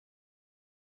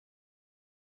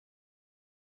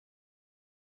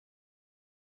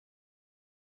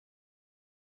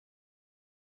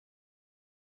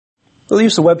Well, the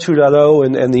use of Web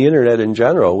 2.0 and the Internet in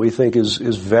general, we think is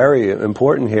very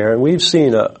important here. And we've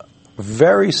seen a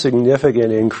very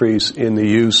significant increase in the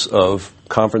use of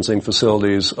conferencing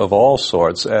facilities of all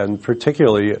sorts, and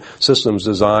particularly systems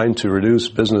designed to reduce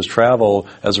business travel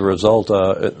as a result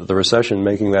of the recession,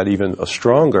 making that even a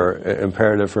stronger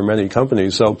imperative for many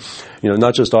companies. So,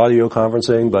 not just audio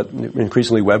conferencing, but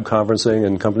increasingly web conferencing,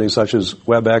 and companies such as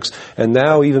WebEx, and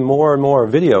now even more and more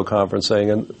video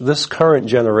conferencing. And this current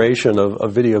generation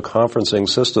of video conferencing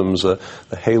systems, the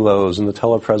Halos and the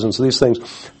telepresence, these things,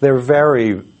 they're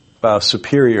very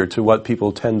superior to what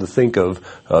people tend to think of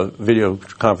video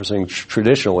conferencing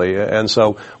traditionally. And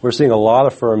so we're seeing a lot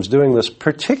of firms doing this,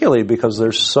 particularly because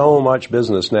there's so much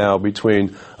business now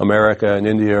between America and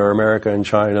India, or America and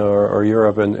China, or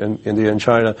Europe and India and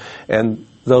China, and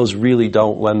those really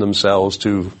don't lend themselves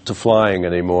to flying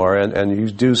anymore. And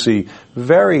you do see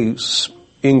very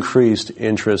increased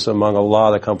interest among a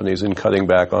lot of companies in cutting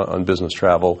back on business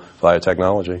travel via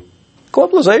technology.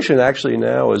 Globalization actually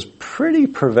now is pretty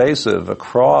pervasive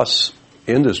across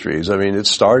industries. I mean, it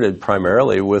started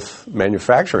primarily with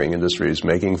manufacturing industries,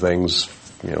 making things,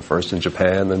 first in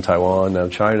Japan, then Taiwan, now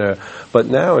China. But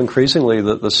now increasingly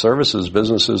the services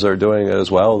businesses are doing it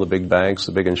as well. The big banks,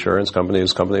 the big insurance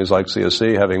companies like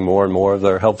CSC having more and more of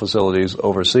their health facilities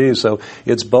overseas. So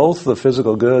it's both the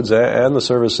physical goods and the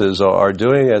services are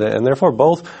doing it, and therefore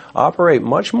both operate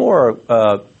much more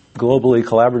globally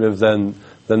collaborative than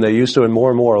they used to, and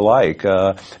more alike,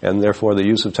 and therefore the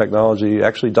use of technology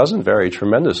actually doesn't vary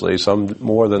tremendously, some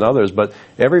more than others, but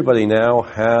everybody now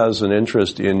has an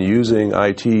interest in using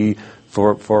IT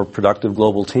for productive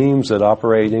global teams that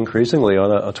operate increasingly on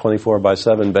a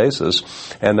 24/7 basis,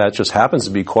 and that just happens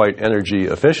to be quite energy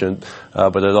efficient,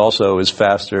 but it also is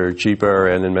faster, cheaper,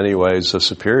 and in many ways a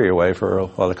superior way for a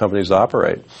lot of companies to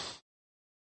operate.